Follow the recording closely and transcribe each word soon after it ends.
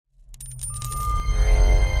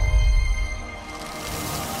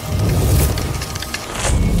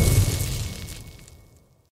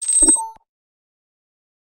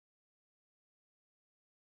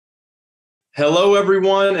Hello,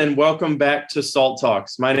 everyone, and welcome back to SALT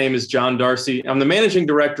Talks. My name is John Darcy. I'm the managing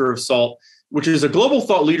director of SALT, which is a global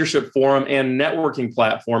thought leadership forum and networking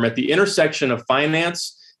platform at the intersection of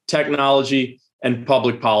finance, technology, and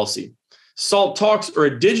public policy. SALT Talks are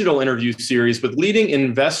a digital interview series with leading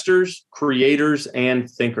investors, creators, and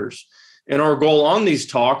thinkers. And our goal on these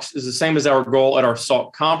talks is the same as our goal at our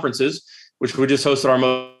SALT conferences, which we just hosted our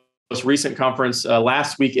most recent conference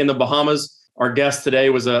last week in the Bahamas. Our guest today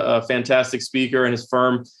was a fantastic speaker and his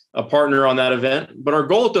firm, a partner on that event. But our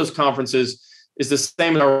goal at those conferences is the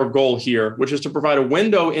same as our goal here, which is to provide a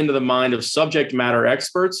window into the mind of subject matter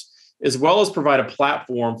experts, as well as provide a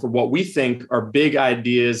platform for what we think are big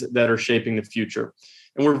ideas that are shaping the future.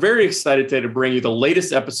 And we're very excited today to bring you the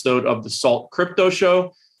latest episode of the SALT Crypto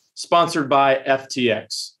Show, sponsored by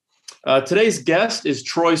FTX. Today's guest is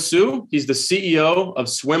Troy Su. He's the CEO of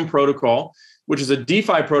Swim Protocol, which is a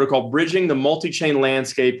DeFi protocol bridging the multi-chain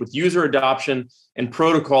landscape with user adoption and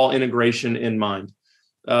protocol integration in mind.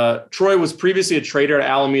 Troy was previously a trader at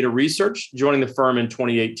Alameda Research, joining the firm in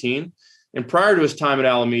 2018. And prior to his time at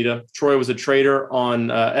Alameda, Troy was a trader on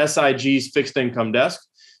SIG's fixed income desk,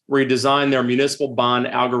 where he designed their municipal bond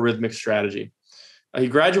algorithmic strategy. He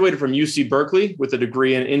graduated from UC Berkeley with a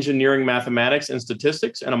degree in engineering, mathematics, and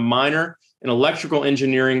statistics, and a minor in electrical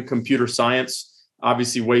engineering, computer science.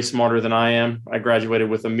 Obviously way smarter than I am. I graduated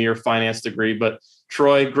with a mere finance degree. But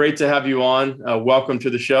Troy, great to have you on. Welcome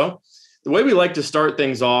to the show. The way we like to start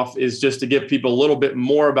things off is just to give people a little bit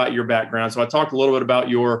more about your background. So I talked a little bit about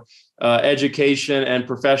your education and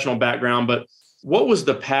professional background, but what was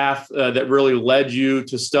the path that really led you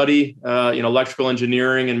to study electrical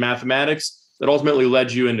engineering and mathematics that ultimately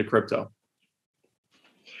led you into crypto?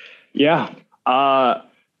 Yeah.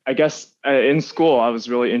 I guess in school, I was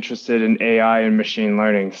really interested in AI and machine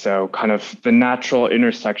learning. So kind of the natural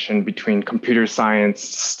intersection between computer science,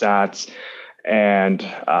 stats, and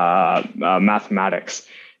mathematics.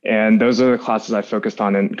 And those are the classes I focused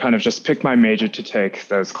on and kind of just picked my major to take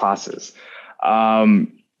those classes.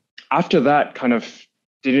 After that, kind of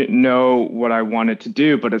didn't know what I wanted to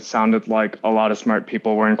do, but it sounded like a lot of smart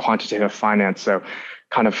people were in quantitative finance. So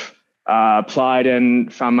kind of applied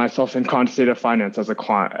and found myself in quantitative finance as a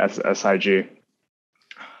quant as SIG.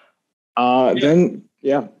 Then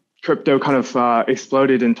crypto kind of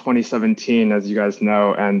exploded in 2017, as you guys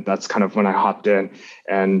know, and that's kind of when I hopped in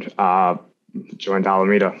and joined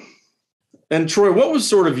Alameda. And Troy, what was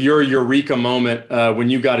sort of your eureka moment when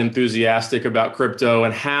you got enthusiastic about crypto,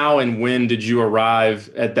 and how and when did you arrive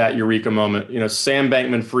at that eureka moment? You know, Sam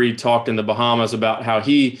Bankman-Fried talked in the Bahamas about how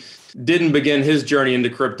he didn't begin his journey into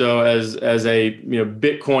crypto as a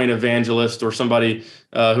Bitcoin evangelist or somebody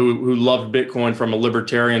who loved Bitcoin from a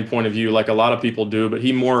libertarian point of view, like a lot of people do, but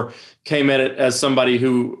he more came at it as somebody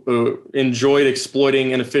who enjoyed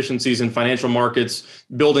exploiting inefficiencies in financial markets,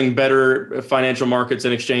 building better financial markets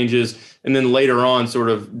and exchanges, and then later on sort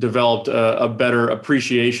of developed a better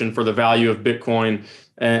appreciation for the value of Bitcoin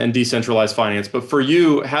and decentralized finance. But for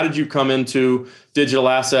you, how did you come into digital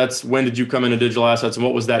assets? When did you come into digital assets? And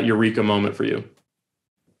what was that eureka moment for you?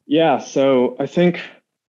 Yeah, so I think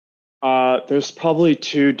there's probably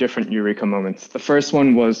two different eureka moments. The first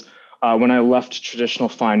one was when I left traditional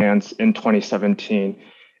finance in 2017.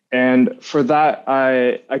 And for that,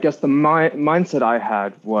 I guess the mindset I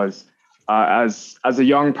had was as a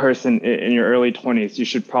young person in your early 20s, you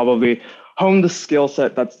should probably hone the skill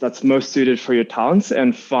set that's most suited for your talents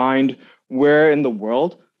and find where in the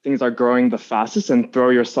world things are growing the fastest and throw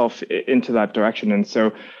yourself into that direction. And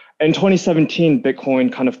so in 2017,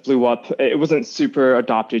 Bitcoin kind of blew up. It wasn't super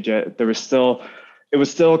adopted yet. It was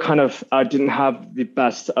still kind of didn't have the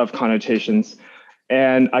best of connotations.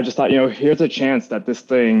 And I just thought, here's a chance that this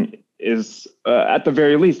thing is at the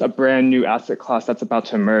very least a brand new asset class that's about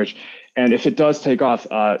to emerge. And if it does take off,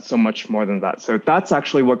 so much more than that. So that's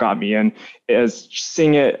actually what got me in, is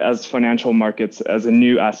seeing it as financial markets as a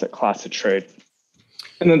new asset class to trade.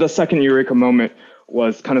 And then the second eureka moment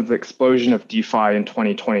was kind of the explosion of DeFi in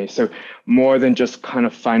 2020. So more than just kind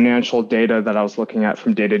of financial data that I was looking at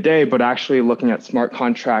from day to day, but actually looking at smart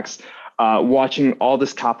contracts, watching all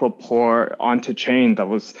this capital pour onto chain that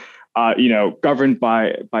was, governed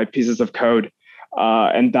by pieces of code,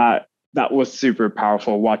 and that was super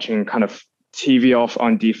powerful, watching kind of TVL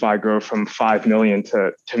on DeFi grow from 5 million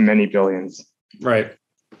to many billions. Right.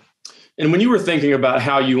 And when you were thinking about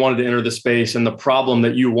how you wanted to enter the space and the problem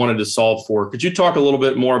that you wanted to solve for, could you talk a little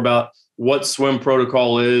bit more about what Swim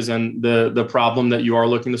Protocol is and the problem that you are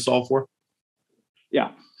looking to solve for?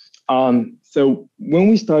 Yeah. So when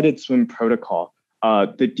we started Swim Protocol,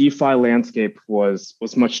 the DeFi landscape was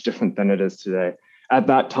much different than it is today. At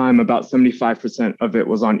that time, about 75% of it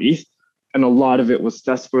was on ETH. and a lot of it was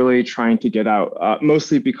desperately trying to get out,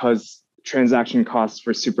 mostly because transaction costs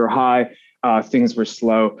were super high, things were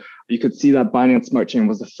slow. You could see that Binance Smart Chain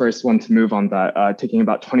was the first one to move on that, taking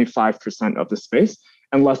about 25% of the space,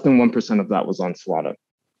 and less than 1% of that was on Solana.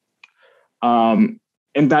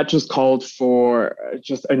 And that just called for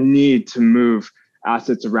just a need to move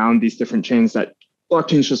assets around these different chains that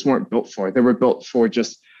blockchains just weren't built for. They were built for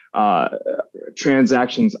just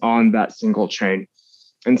transactions on that single chain.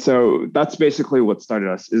 And so that's basically what started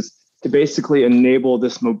us, is to basically enable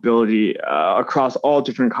this mobility across all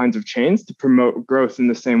different kinds of chains to promote growth in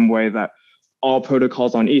the same way that all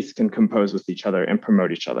protocols on ETH can compose with each other and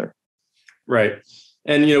promote each other. Right.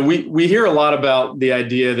 And we hear a lot about the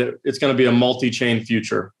idea that it's going to be a multi-chain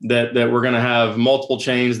future, that we're going to have multiple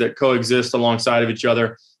chains that coexist alongside of each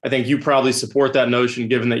other. I think you probably support that notion,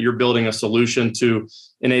 given that you're building a solution to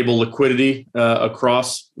enable liquidity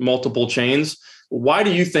across multiple chains. Why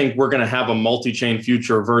do you think we're going to have a multi-chain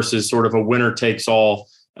future versus sort of a winner-takes-all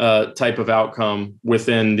type of outcome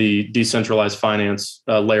within the decentralized finance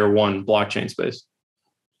layer one blockchain space?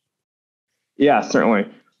 Yeah, certainly.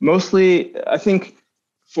 Mostly, I think,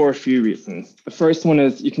 for a few reasons. The first one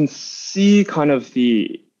is you can see kind of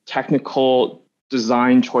the technical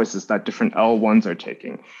design choices that different L1s are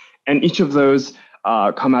taking. And each of those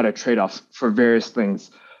come at a trade-off for various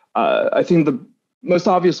things. I think the most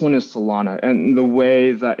obvious one is Solana, and the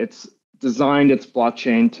way that it's designed its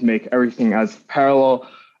blockchain to make everything as parallel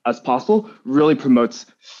as possible really promotes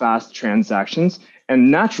fast transactions.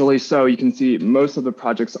 And naturally so, you can see most of the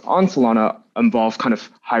projects on Solana involve kind of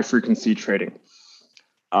high frequency trading.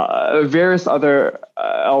 Various other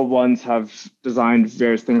L1s have designed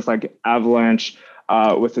various things like Avalanche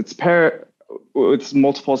with its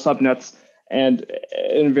multiple subnets and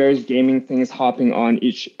various gaming things hopping on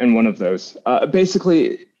each and one of those.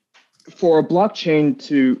 Basically, for a blockchain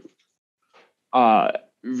to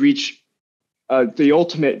reach the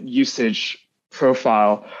ultimate usage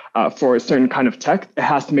profile for a certain kind of tech, it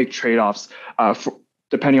has to make trade-offs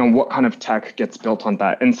depending on what kind of tech gets built on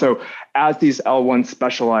that. And so as these L1s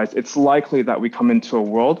specialize, it's likely that we come into a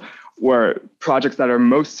world where projects that are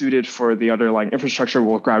most suited for the underlying infrastructure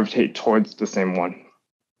will gravitate towards the same one.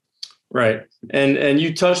 Right. And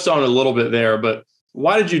you touched on it a little bit there, but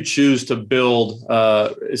why did you choose to build,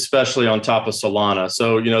 especially on top of Solana?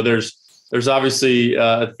 So, there's obviously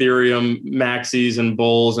Ethereum maxis and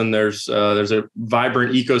bulls, and there's a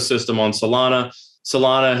vibrant ecosystem on Solana.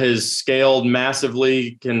 Solana has scaled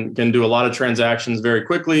massively, can do a lot of transactions very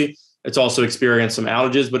quickly. It's also experienced some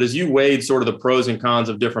outages. But as you weighed sort of the pros and cons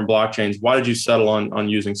of different blockchains, why did you settle on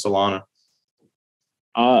using Solana?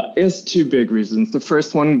 It's two big reasons. The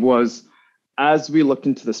first one was, as we looked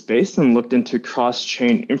into the space and looked into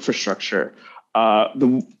cross-chain infrastructure,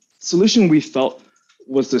 the solution we felt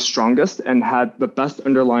was the strongest and had the best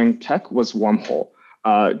underlying tech was Wormhole,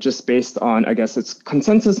 just based on, I guess, its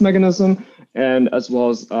consensus mechanism, and as well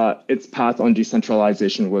as its path on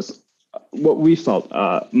decentralization was what we felt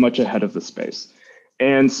much ahead of the space.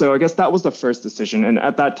 And so I guess that was the first decision. And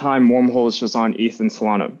at that time, Wormhole was just on ETH and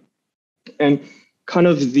Solana. And kind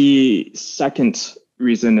of the second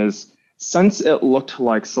reason is, since it looked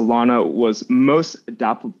like Solana was most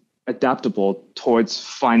adaptable towards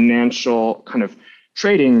financial kind of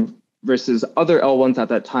trading versus other L1s at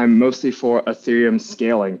that time, mostly for Ethereum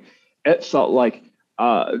scaling, it felt like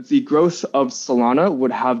the growth of Solana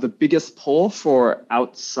would have the biggest pull for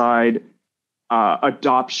outside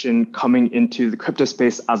adoption coming into the crypto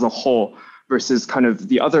space as a whole, versus kind of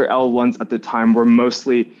the other L1s at the time were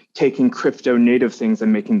mostly taking crypto native things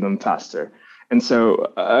and making them faster. And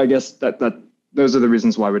so I guess that those are the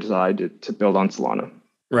reasons why we decided to build on Solana.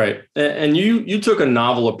 Right. And you took a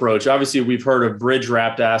novel approach. Obviously, we've heard of bridge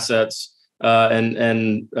wrapped assets, and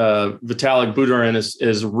Vitalik Buterin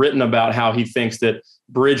is written about how he thinks that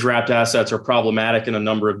bridge wrapped assets are problematic in a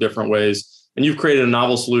number of different ways. And you've created a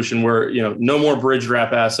novel solution where, no more bridge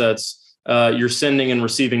wrap assets. You're sending and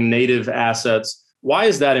receiving native assets. Why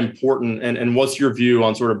is that important? And what's your view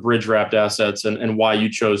on sort of bridge wrapped assets and why you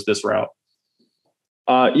chose this route?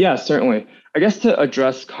 Yeah, certainly. I guess to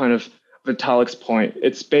address kind of Vitalik's point,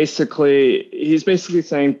 he's basically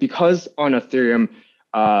saying, because on Ethereum,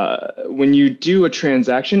 when you do a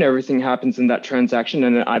transaction, everything happens in that transaction,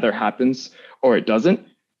 and it either happens or it doesn't.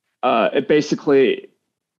 It basically,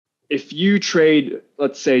 if you trade,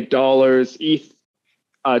 let's say, dollars ETH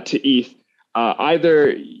to ETH,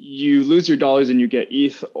 either you lose your dollars and you get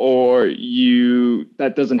ETH, or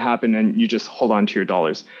that doesn't happen and you just hold on to your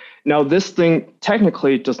dollars. Now, this thing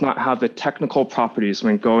technically does not have the technical properties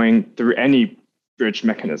when going through any bridge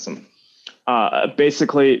mechanism.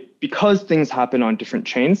 Basically, because things happen on different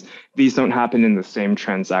chains, these don't happen in the same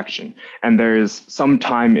transaction, and there is some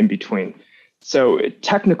time in between. So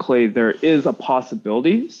technically, there is a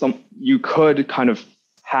possibility you could kind of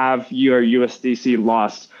have your USDC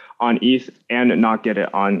lost on ETH and not get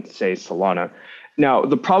it on, say, Solana. Now,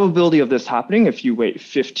 the probability of this happening, if you wait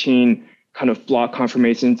 15 kind of block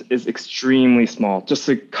confirmations, is extremely small. Just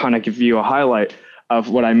to kind of give you a highlight of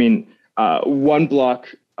what I mean, one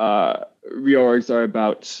block reorgs are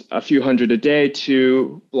about a few hundred a day,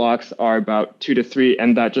 2 blocks are about 2 to 3,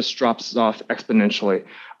 and that just drops off exponentially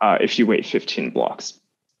if you wait 15 blocks.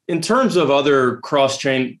 In terms of other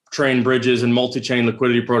cross-chain bridges and multi-chain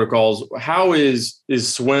liquidity protocols, how is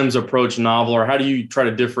SWIM's approach novel, or how do you try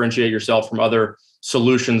to differentiate yourself from other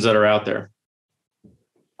solutions that are out there?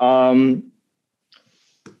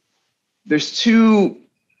 There's two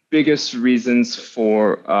biggest reasons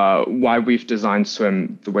for why we've designed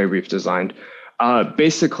SWIM the way we've designed.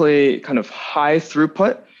 Basically, kind of high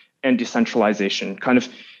throughput and decentralization. Kind of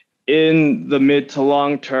in the mid to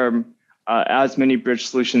long term, as many bridge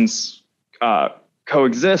solutions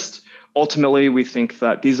coexist, ultimately, we think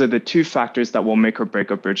that these are the two factors that will make or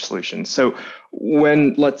break a bridge solution. So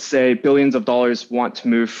when, let's say, billions of dollars want to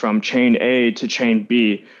move from chain A to chain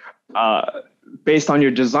B, based on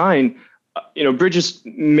your design, bridges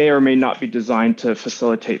may or may not be designed to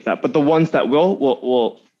facilitate that, but the ones that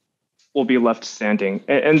will be left standing.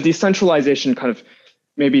 And decentralization kind of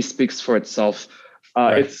maybe speaks for itself.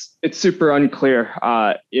 Right. It's super unclear,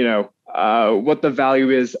 what the value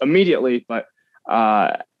is immediately, but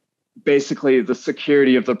basically the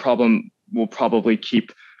security of the problem will probably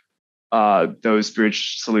keep those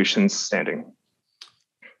bridge solutions standing.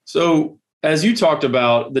 So as you talked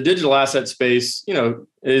about, the digital asset space,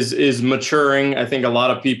 is maturing. I think a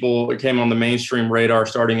lot of people came on the mainstream radar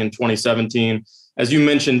starting in 2017. As you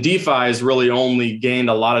mentioned, DeFi has really only gained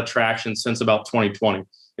a lot of traction since about 2020.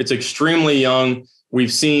 It's extremely young.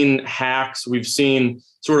 We've seen hacks. We've seen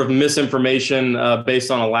sort of misinformation based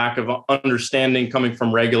on a lack of understanding coming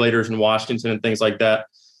from regulators in Washington and things like that.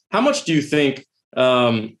 How much do you think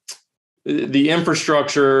the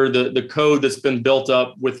infrastructure, the code that's been built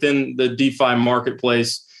up within the DeFi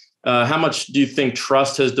marketplace, how much do you think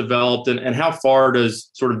trust has developed, and how far does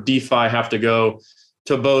sort of DeFi have to go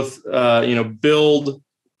to both, build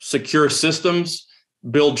secure systems,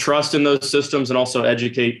 build trust in those systems, and also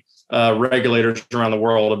educate regulators around the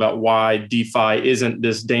world about why DeFi isn't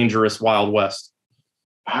this dangerous Wild West?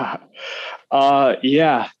 Hacks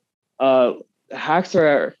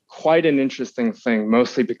are quite an interesting thing,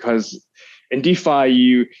 mostly because in DeFi,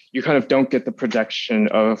 you kind of don't get the protection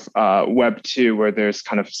of Web 2, where there's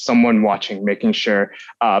kind of someone watching, making sure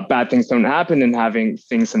bad things don't happen and having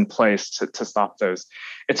things in place to stop those.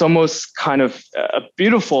 It's almost kind of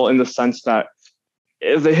beautiful in the sense that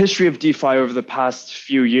the history of DeFi over the past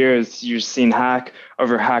few years, you've seen hack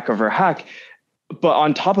over hack over hack. But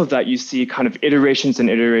on top of that, you see kind of iterations and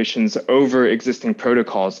iterations over existing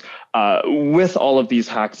protocols with all of these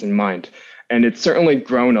hacks in mind. And it's certainly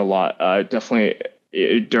grown a lot, definitely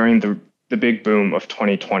during the big boom of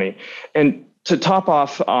 2020. And to top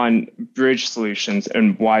off on bridge solutions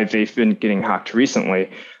and why they've been getting hacked recently,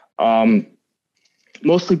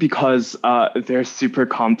 mostly because they're super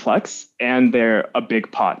complex and they're a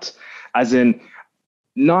big pot. As in,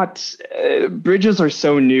 bridges are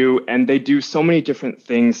so new and they do so many different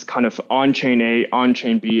things kind of on chain A, on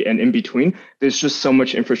chain B, and in between. There's just so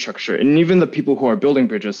much infrastructure. And even the people who are building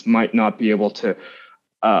bridges might not be able to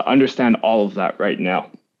understand all of that right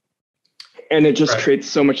now. And it just creates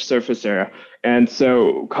so much surface area. And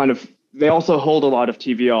so kind of they also hold a lot of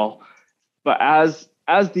TVL. But as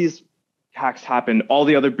these hacks happen, all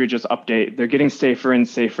the other bridges update, they're getting safer and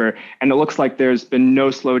safer, and it looks like there's been no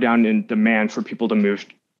slowdown in demand for people to move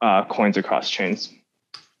coins across chains.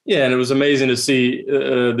 Yeah, and it was amazing to see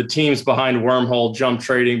the teams behind Wormhole, Jump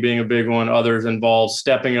Trading being a big one, others involved,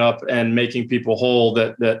 stepping up and making people whole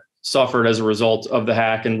that suffered as a result of the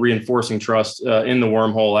hack, and reinforcing trust in the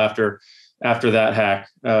Wormhole after that hack.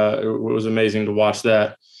 It was amazing to watch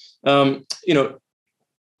that.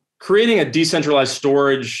 Creating a decentralized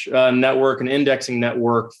storage network and indexing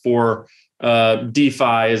network for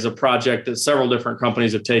DeFi is a project that several different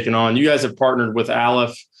companies have taken on. You guys have partnered with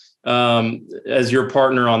Aleph as your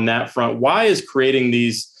partner on that front. Why is creating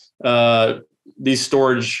these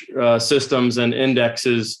storage systems and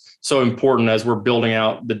indexes so important as we're building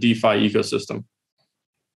out the DeFi ecosystem?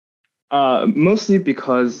 Mostly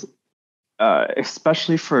because,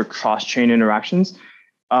 especially for cross-chain interactions,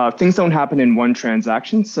 things don't happen in one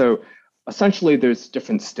transaction. So essentially, there's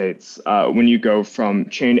different states. When you go from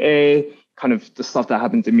chain A, kind of the stuff that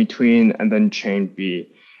happens in between, and then chain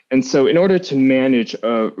B. And so in order to manage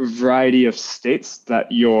a variety of states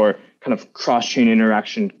that your kind of cross-chain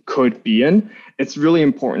interaction could be in, it's really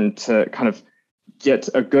important to kind of get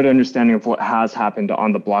a good understanding of what has happened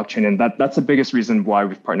on the blockchain. And that's the biggest reason why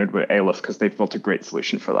we've partnered with Aleph, because they've built a great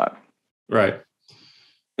solution for that. Right.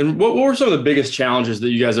 And what were some of the biggest challenges that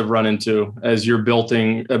you guys have run into as you're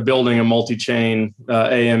building a multi-chain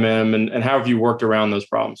AMM, and how have you worked around those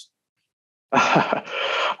problems?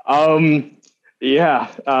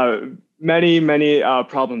 Many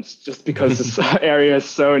problems, just because this area is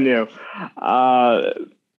so new.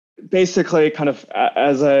 Basically, kind of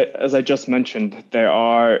as I just mentioned, there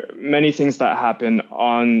are many things that happen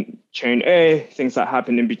on chain A, things that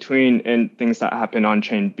happen in between, and things that happen on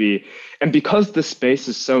chain B. And because the space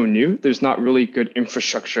is so new, there's not really good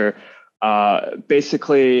infrastructure.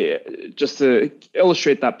 Basically, just to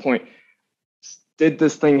illustrate that point, did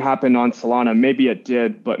this thing happen on Solana? Maybe it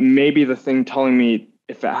did, but maybe the thing telling me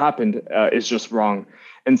if it happened is just wrong.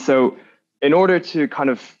 And so in order to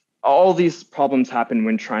kind of, all these problems happen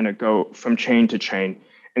when trying to go from chain to chain.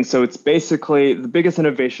 And so it's basically the biggest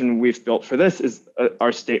innovation we've built for this is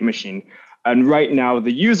our state machine. And right now,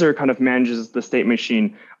 the user kind of manages the state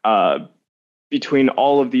machine between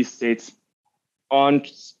all of these states on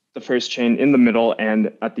the first chain, in the middle,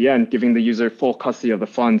 and at the end, giving the user full custody of the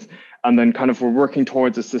funds. And then kind of we're working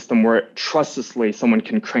towards a system where trustlessly someone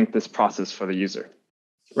can crank this process for the user.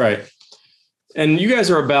 Right. And you guys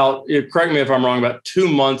are about, correct me if I'm wrong, about 2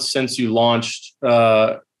 months since you launched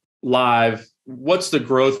live. What's the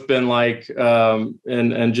growth been like,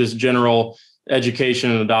 and just general education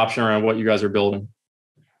and adoption around what you guys are building?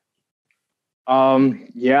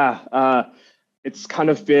 It's kind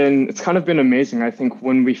of been amazing. I think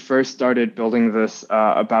when we first started building this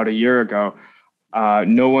about a year ago,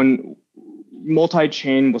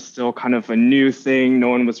 multi-chain was still kind of a new thing. No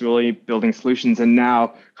one was really building solutions. And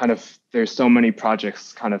now kind of there's so many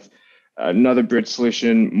projects, kind of another bridge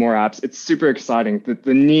solution, more apps. It's super exciting.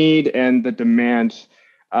 The need and the demand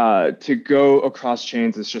to go across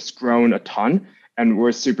chains has just grown a ton. And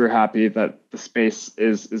we're super happy that the space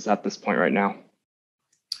is at this point right now.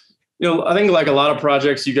 I think like a lot of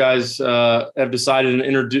projects, you guys have decided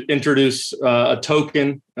to introduce a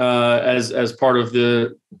token as part of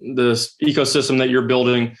the ecosystem that you're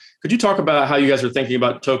building. Could you talk about how you guys are thinking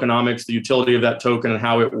about tokenomics, the utility of that token, and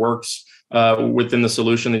how it works within the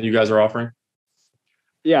solution that you guys are offering?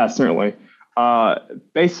 Yeah, certainly.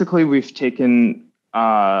 Basically, we've taken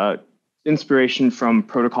inspiration from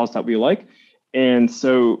protocols that we like. And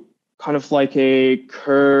so kind of like a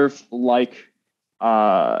curve-like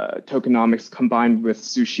tokenomics combined with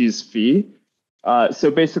Sushi's fee.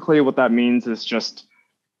 So basically what that means is just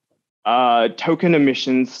token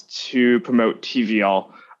emissions to promote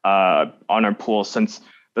TVL on our pool, since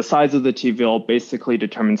the size of the TVL basically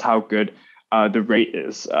determines how good the rate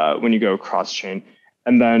is when you go cross-chain.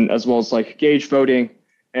 And then as well as like gauge voting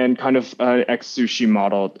and kind of an X-Sushi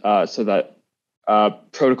model so that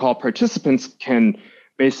protocol participants can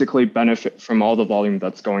basically benefit from all the volume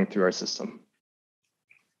that's going through our system.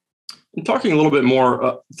 And talking a little bit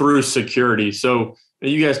more through security. So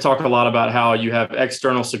you guys talk a lot about how you have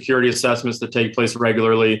external security assessments that take place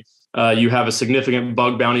regularly. You have a significant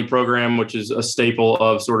bug bounty program, which is a staple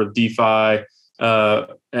of sort of DeFi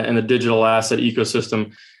and the digital asset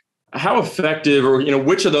ecosystem. How effective, or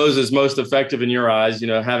which of those is most effective in your eyes?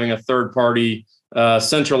 Having a third party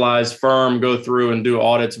centralized firm go through and do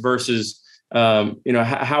audits versus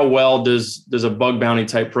how well does a bug bounty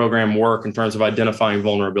type program work in terms of identifying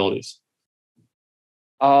vulnerabilities?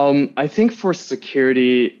 I think for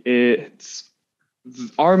security,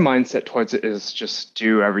 our mindset towards it is just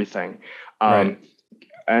do everything. Right.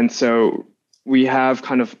 And so we have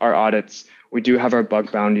kind of our audits. We do have our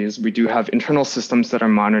bug bounties. We do have internal systems that are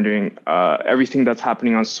monitoring everything that's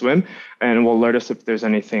happening on Swim and will alert us if there's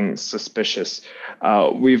anything suspicious.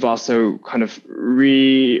 We've also kind of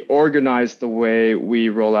reorganized the way we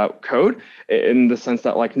roll out code in the sense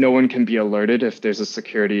that like no one can be alerted if there's a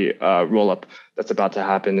security roll-up that's about to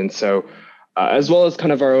happen. And so as well as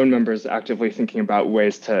kind of our own members actively thinking about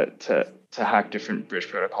ways to hack different bridge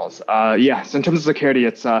protocols. So in terms of security,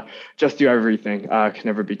 it's just do everything. Can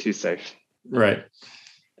never be too safe. Right.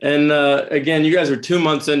 And again, you guys are 2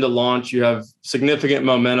 months into launch. You have significant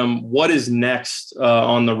momentum. What is next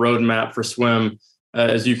on the roadmap for Swim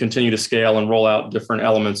as you continue to scale and roll out different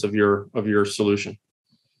elements of your solution?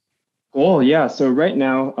 Cool. Yeah. So right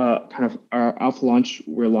now, kind of our alpha launch,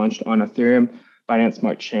 we're launched on Ethereum, Binance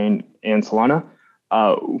Smart Chain, and Solana.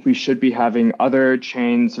 We should be having other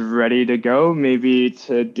chains ready to go maybe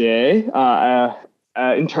today.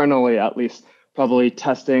 internally at least, probably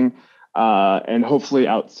testing and hopefully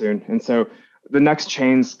out soon. And so the next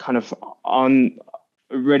chains kind of on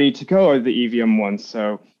ready to go are the EVM ones.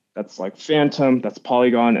 So that's like Phantom, that's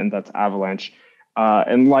Polygon, and that's Avalanche.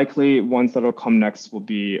 And likely ones that'll come next will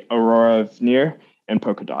be Aurora, Near, and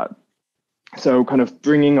Polkadot. So kind of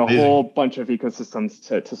bringing a whole bunch of ecosystems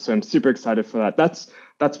to Swim. Super excited for that.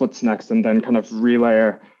 That's what's next, and then kind of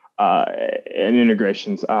relayer and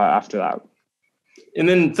integrations after that. And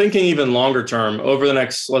then thinking even longer term, over the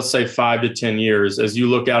next, let's say 5 to 10 years, as you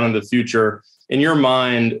look out into the future, in your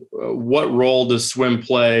mind, what role does Swim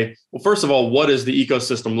play? Well, first of all, what does the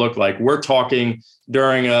ecosystem look like? We're talking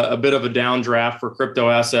during a bit of a downdraft for crypto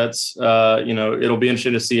assets. It'll be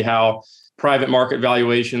interesting to see how private market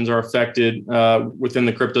valuations are affected within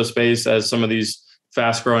the crypto space as some of these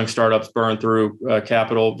fast-growing startups burn through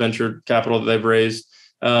venture capital that they've raised.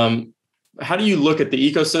 How do you look at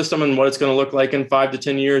the ecosystem and what it's going to look like in 5 to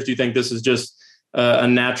 10 years? Do you think this is just a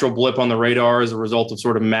natural blip on the radar as a result of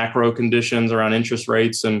sort of macro conditions around interest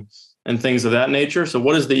rates and things of that nature? So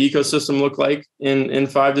what does the ecosystem look like in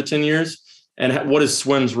 5 to 10 years? And what is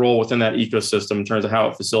Swim's role within that ecosystem in terms of how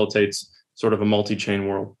it facilitates sort of a multi-chain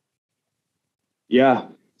world? Yeah.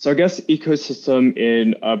 So I guess ecosystem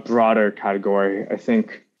in a broader category, I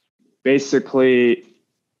think basically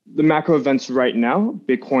the macro events right now,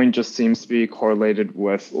 Bitcoin just seems to be correlated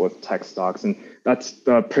with tech stocks. And that's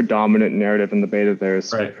the predominant narrative in the beta there is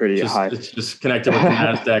pretty high. It's just connected with the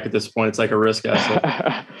NASDAQ at this point. It's like a risk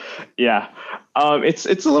asset. Yeah.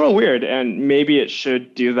 It's a little weird, and maybe it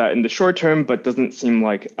should do that in the short term, but doesn't seem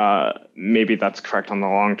like maybe that's correct on the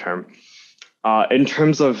long term. In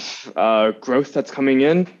terms of growth that's coming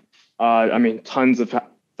in, tons of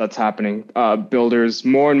that's happening.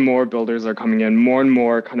 More and more builders are coming in, more and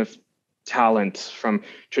more kind of talent from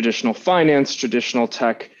traditional finance, traditional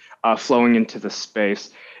tech flowing into the space.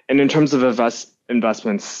 And in terms of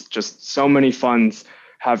investments, just so many funds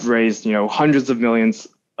have raised, hundreds of millions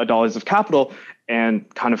of dollars of capital, and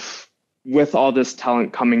kind of with all this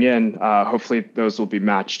talent coming in, hopefully those will be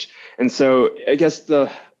matched. And so I guess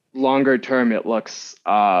the longer term, it looks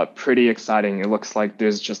pretty exciting. It looks like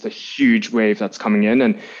there's just a huge wave that's coming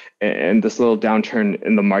in, and this little downturn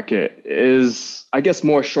in the market is, I guess,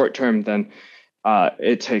 more short term than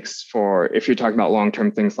it takes for if you're talking about long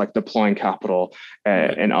term things like deploying capital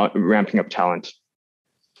and ramping up talent.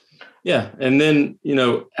 Yeah, and then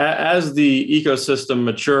as the ecosystem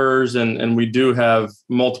matures and we do have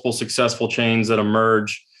multiple successful chains that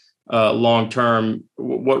emerge. Long term,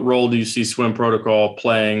 what role do you see Swim Protocol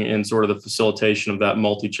playing in sort of the facilitation of that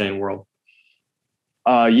multi-chain world?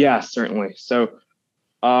 Yeah, certainly. So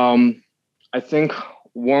I think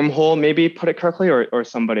Wormhole maybe put it correctly, or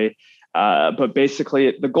somebody, but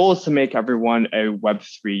basically the goal is to make everyone a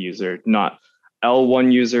Web3 user, not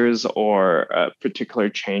L1 users or particular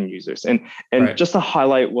chain users. And right. Just to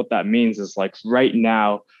highlight what that means is like right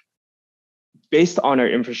now, based on our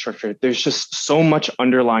infrastructure, there's just so much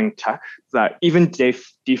underlying tech that even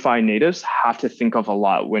DeFi natives have to think of a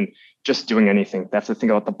lot when just doing anything. They have to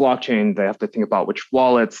think about the blockchain. They have to think about which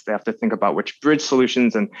wallets. They have to think about which bridge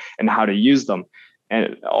solutions and how to use them.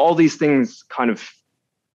 And all these things kind of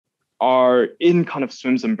are in kind of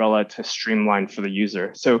Swim's umbrella to streamline for the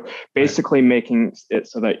user. So basically making it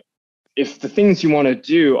so that if the things you want to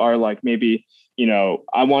do are like maybe,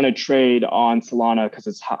 I want to trade on Solana because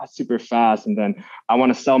it's super fast, and then I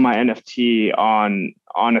want to sell my NFT on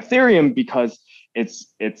Ethereum because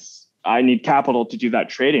I need capital to do that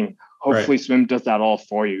trading. Hopefully, right. Swim does that all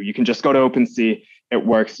for you. You can just go to OpenSea, it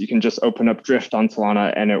works. You can just open up Drift on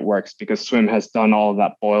Solana, and it works because Swim has done all of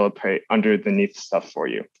that boilerplate underneath stuff for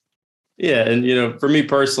you. Yeah, and for me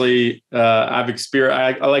personally, I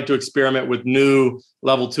like to experiment with new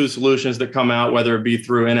level 2 solutions that come out, whether it be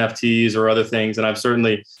through NFTs or other things. And I've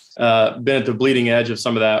certainly been at the bleeding edge of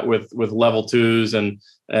some of that with level 2s, and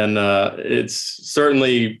it's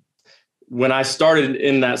certainly when I started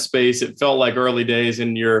in that space, it felt like early days,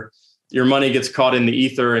 and your money gets caught in the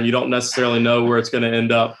ether, and you don't necessarily know where it's going to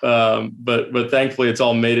end up. But thankfully, it's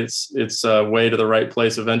all made its way to the right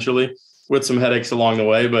place eventually, with some headaches along the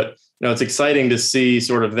way. But it's exciting to see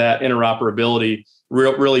sort of that interoperability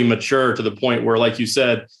really mature to the point where, like you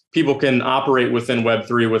said, people can operate within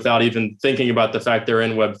Web3 without even thinking about the fact they're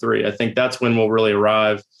in Web3. I think that's when we'll really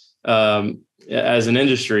arrive as an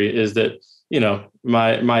industry, is that,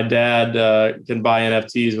 my dad can buy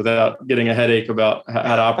NFTs without getting a headache about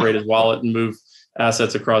how to operate his wallet and move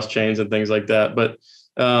assets across chains and things like that. But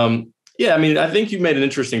I think you made an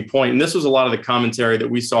interesting point. And this was a lot of the commentary that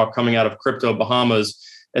we saw coming out of Crypto Bahamas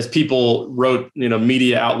as people wrote,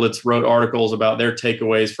 media outlets wrote articles about their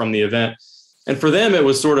takeaways from the event. And for them, it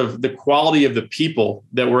was sort of the quality of the people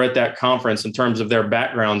that were at that conference in terms of their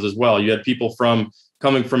backgrounds as well. You had people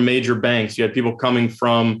coming from major banks. You had people coming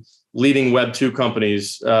from leading Web 2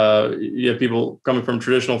 companies. You had people coming from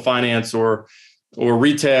traditional finance or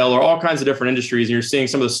retail or all kinds of different industries. And you're seeing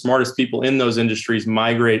some of the smartest people in those industries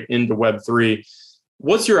migrate into Web 3.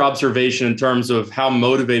 What's your observation in terms of how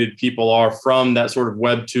motivated people are from that sort of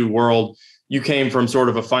Web 2 world? You came from sort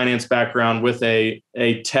of a finance background with a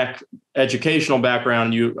tech educational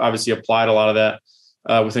background. You obviously applied a lot of that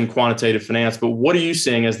within quantitative finance. But what are you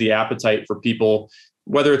seeing as the appetite for people,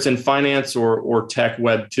 whether it's in finance or tech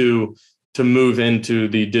Web 2, to move into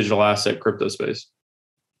the digital asset crypto space?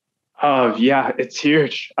 Yeah, it's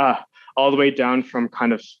huge. All the way down from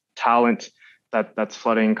kind of talent that's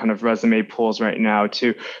flooding kind of resume pools right now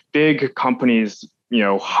to big companies,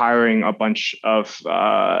 hiring a bunch of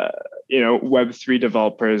Web3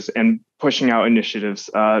 developers and pushing out initiatives.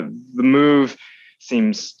 The move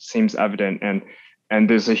seems evident, and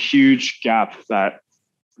there's a huge gap that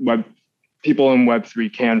people in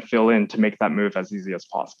Web3 can fill in to make that move as easy as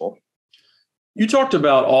possible. You talked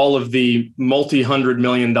about all of the multi-$100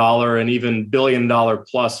 million and even billion-dollar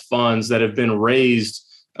plus funds that have been raised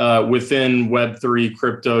within Web3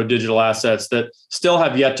 crypto digital assets that still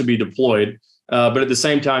have yet to be deployed. But at the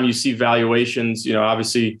same time, you see valuations,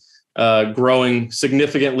 obviously growing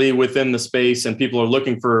significantly within the space, and people are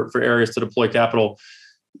looking for areas to deploy capital.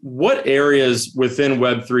 What areas within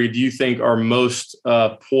Web3 do you think are most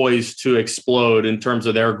poised to explode in terms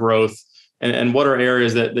of their growth? And what are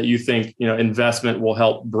areas that you think investment will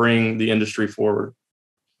help bring the industry forward?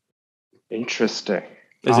 Interesting.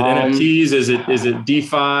 Is it NFTs? Is it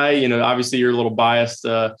DeFi? Obviously you're a little biased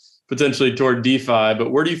potentially toward DeFi,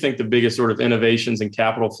 but where do you think the biggest sort of innovations and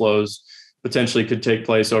capital flows potentially could take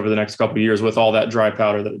place over the next couple of years with all that dry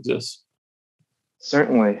powder that exists?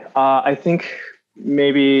 Certainly. I think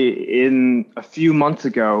maybe in a few months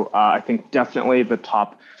ago, I think definitely the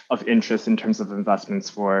top of interest in terms of investments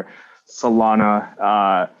for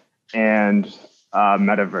Solana and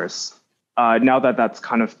Metaverse. Now that that's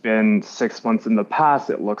kind of been 6 months in the past,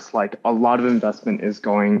 it looks like a lot of investment is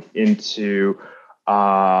going into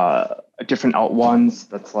different L1s.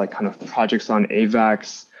 That's like kind of projects on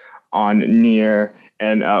AVAX, on Near,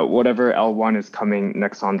 and whatever L1 is coming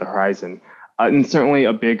next on the horizon. And certainly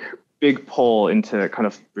a big pull into kind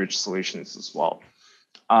of bridge solutions as well.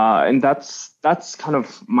 And that's kind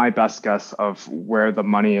of my best guess of where the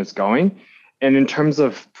money is going. And in terms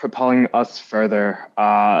of propelling us further,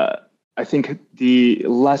 I think the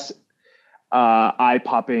less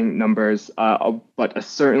eye-popping numbers, but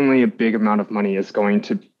certainly a big amount of money is going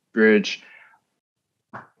to bridge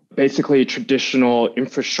basically traditional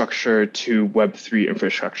infrastructure to Web3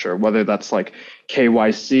 infrastructure, whether that's like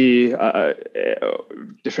KYC,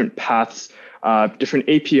 different paths, different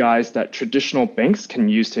APIs that traditional banks can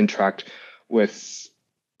use to interact with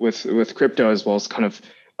crypto, as well as kind of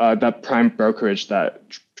that prime brokerage that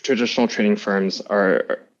traditional trading firms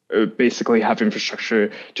are basically have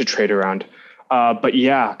infrastructure to trade around. But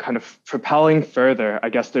yeah, kind of propelling further, I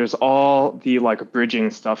guess there's all the like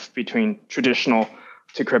bridging stuff between traditional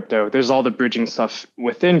to crypto. There's all the bridging stuff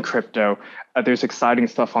within crypto. There's exciting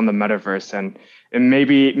stuff on the metaverse, and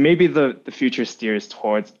maybe the future steers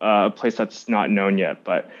towards a place that's not known yet,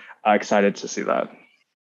 but excited to see that.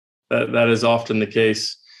 That is often the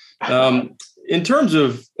case. In terms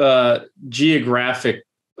of geographic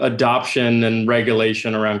adoption and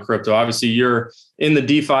regulation around crypto, obviously you're in the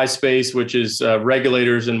DeFi space, which is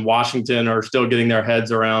regulators in Washington are still getting their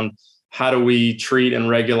heads around how do we treat and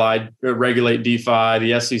regulate DeFi.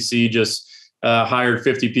 The SEC just hired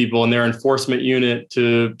 50 people in their enforcement unit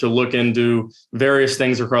to look into various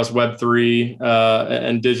things across Web3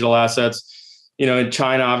 and digital assets. And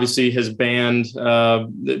China obviously has banned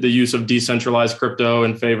the use of decentralized crypto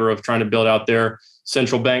in favor of trying to build out their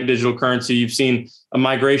central bank digital currency. You've seen a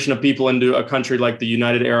migration of people into a country like the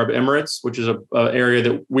United Arab Emirates, which is an area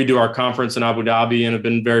that we do our conference in Abu Dhabi and have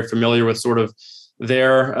been very familiar with sort of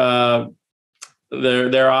their aha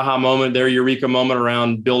moment, their eureka moment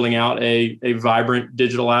around building out a vibrant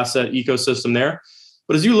digital asset ecosystem there.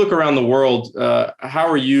 But as you look around the world, how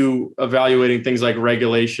are you evaluating things like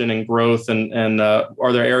regulation and growth? And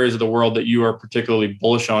are there areas of the world that you are particularly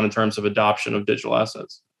bullish on in terms of adoption of digital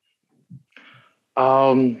assets?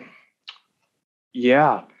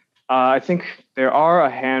 Yeah, I think there are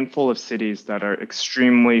a handful of cities that are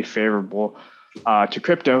extremely favorable to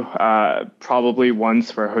crypto, probably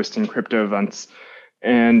ones for hosting crypto events.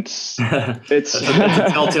 And it's that's a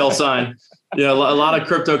telltale sign. A lot of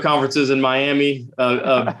crypto conferences in Miami,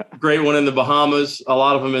 a great one in the Bahamas, a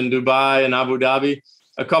lot of them in Dubai and Abu Dhabi.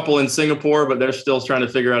 a couple in Singapore, but they're still trying to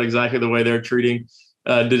figure out exactly the way they're treating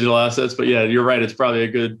digital assets. But yeah, you're right. It's probably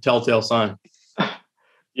a good telltale sign.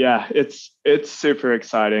 Yeah, it's super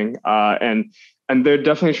exciting, and they're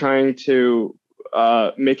definitely trying to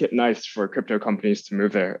make it nice for crypto companies to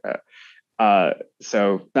move there.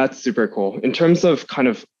 So that's super cool. In terms of kind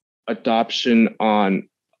of adoption on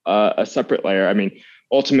a separate layer, I mean,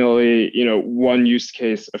 ultimately, one use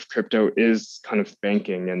case of crypto is kind of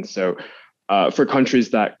banking, and so for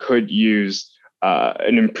countries that could use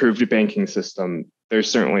an improved banking system, there's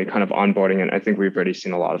certainly kind of onboarding, and I think we've already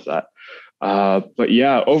seen a lot of that. But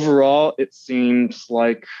yeah, overall, it seems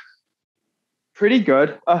like pretty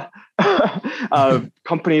good.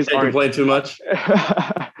 Companies can't complain too much.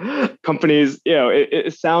 Companies,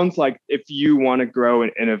 it sounds like if you want to grow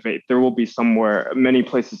and innovate, there will be many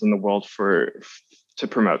places in the world to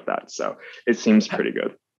promote that. So it seems pretty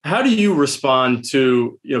good. How do you respond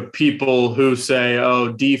to people who say,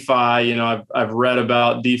 "Oh, DeFi"? I've read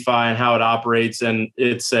about DeFi and how it operates, and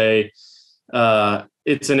it's an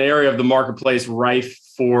area of the marketplace rife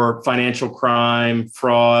for financial crime,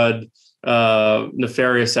 fraud,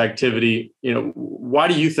 nefarious activity. Why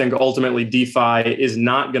do you think ultimately DeFi is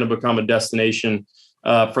not going to become a destination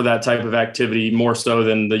for that type of activity more so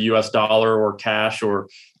than the US dollar or cash or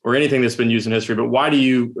anything that's been used in history? But how do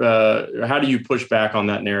you push back on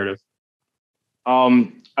that narrative?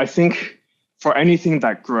 I think for anything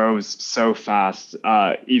that grows so fast,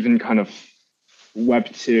 even kind of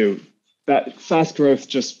Web 2, that fast growth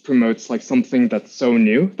just promotes like something that's so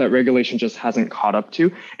new that regulation just hasn't caught up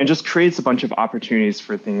to, and just creates a bunch of opportunities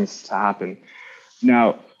for things to happen.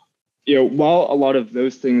 Now, while a lot of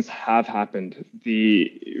those things have happened,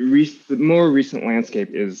 the more recent landscape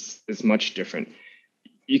is much different.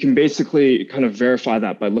 You can basically kind of verify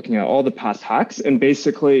that by looking at all the past hacks, and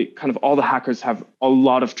basically kind of all the hackers have a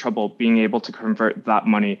lot of trouble being able to convert that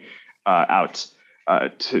money out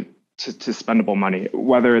to spendable money,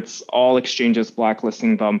 whether it's all exchanges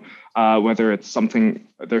blacklisting them, whether it's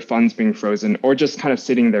their funds being frozen, or just kind of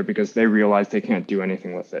sitting there because they realize they can't do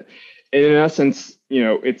anything with it. In essence,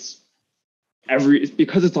 it's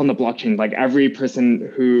because it's on the blockchain, like every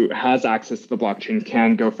person who has access to the blockchain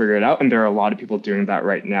can go figure it out. And there are a lot of people doing that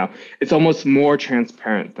right now. It's almost more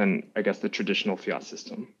transparent than, I guess, the traditional fiat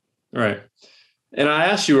system. Right. And I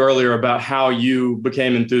asked you earlier about how you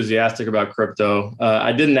became enthusiastic about crypto.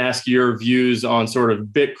 I didn't ask your views on sort of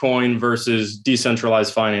Bitcoin versus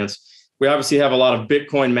decentralized finance. We obviously have a lot of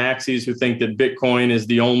Bitcoin maxis who think that Bitcoin is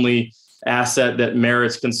the only asset that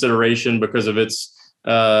merits consideration because of its,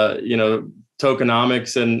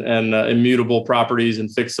 tokenomics and immutable properties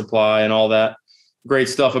and fixed supply and all that great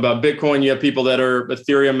stuff about Bitcoin. You have people that are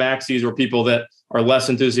Ethereum maxis, or people that are less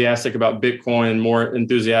enthusiastic about Bitcoin and more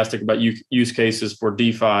enthusiastic about use cases for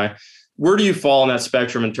DeFi. Where do you fall on that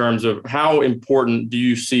spectrum in terms of how important do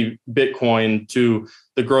you see Bitcoin to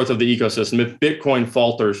the growth of the ecosystem? If Bitcoin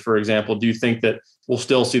falters, for example, do you think that we'll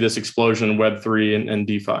still see this explosion in Web3 and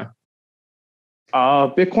DeFi?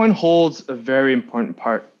 Bitcoin holds a very important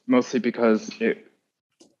part, mostly because it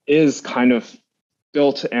is kind of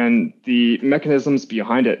built and the mechanisms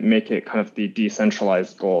behind it make it kind of the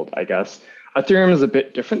decentralized gold, I guess. Ethereum is a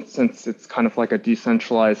bit different since it's kind of like a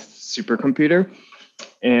decentralized supercomputer.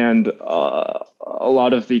 And a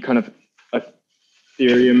lot of the kind of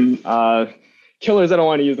Ethereum killers, I don't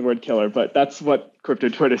want to use the word killer, but that's what crypto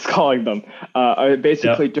Twitter is calling them, are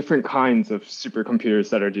basically different kinds of supercomputers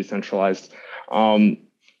that are decentralized.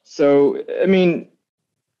 So, I mean,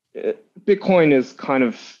 Bitcoin is kind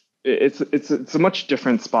of, it's a much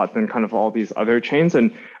different spot than kind of all these other chains.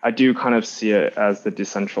 And I do kind of see it as the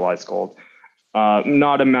decentralized gold.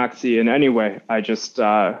 Not a maxi in any way. I just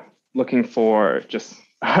looking for just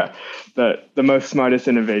the most smartest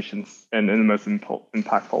innovations and the most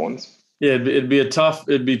impactful ones. Yeah, it'd be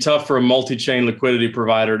tough for a multi-chain liquidity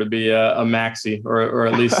provider to be a maxi, or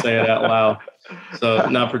at least say it out loud. So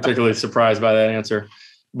not particularly surprised by that answer.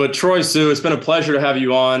 But Troy Su, it's been a pleasure to have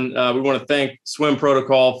you on. We want to thank Swim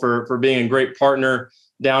Protocol for being a great partner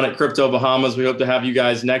down at Crypto Bahamas. We hope to have you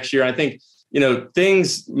guys next year. I think,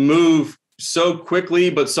 things move so quickly,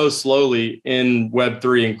 but so slowly in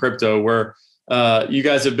Web3 and crypto, where you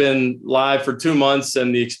guys have been live for 2 months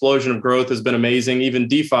and the explosion of growth has been amazing. Even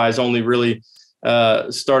DeFi has only really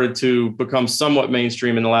started to become somewhat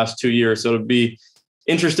mainstream in the last 2 years. So it'd be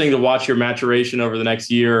interesting to watch your maturation over the next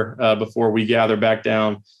year before we gather back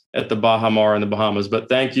down at the Baha Mar in the Bahamas. But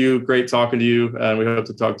thank you. Great talking to you. And we hope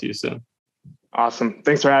to talk to you soon. Awesome.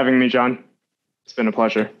 Thanks for having me, John. It's been a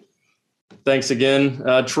pleasure. Thanks again,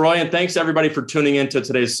 Troy, and thanks everybody for tuning in to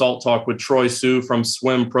today's Salt Talk with Troy Su from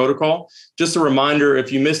Swim Protocol. Just a reminder,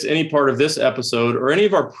 if you missed any part of this episode or any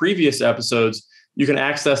of our previous episodes, you can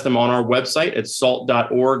access them on our website at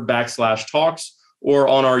salt.org/talks or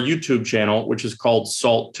on our YouTube channel, which is called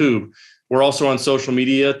SaltTube. We're also on social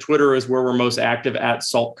media. Twitter is where we're most active at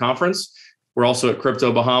Salt Conference. We're also at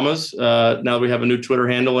Crypto Bahamas. Now that we have a new Twitter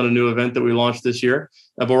handle and a new event that we launched this year.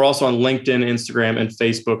 But we're also on LinkedIn, Instagram, and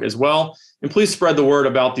Facebook as well. And please spread the word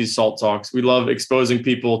about these Salt Talks. We love exposing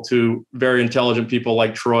people to very intelligent people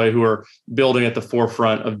like Troy who are building at the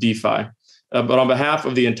forefront of DeFi. But on behalf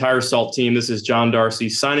of the entire Salt team, this is John Darcy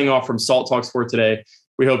signing off from Salt Talks for today.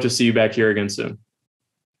 We hope to see you back here again soon.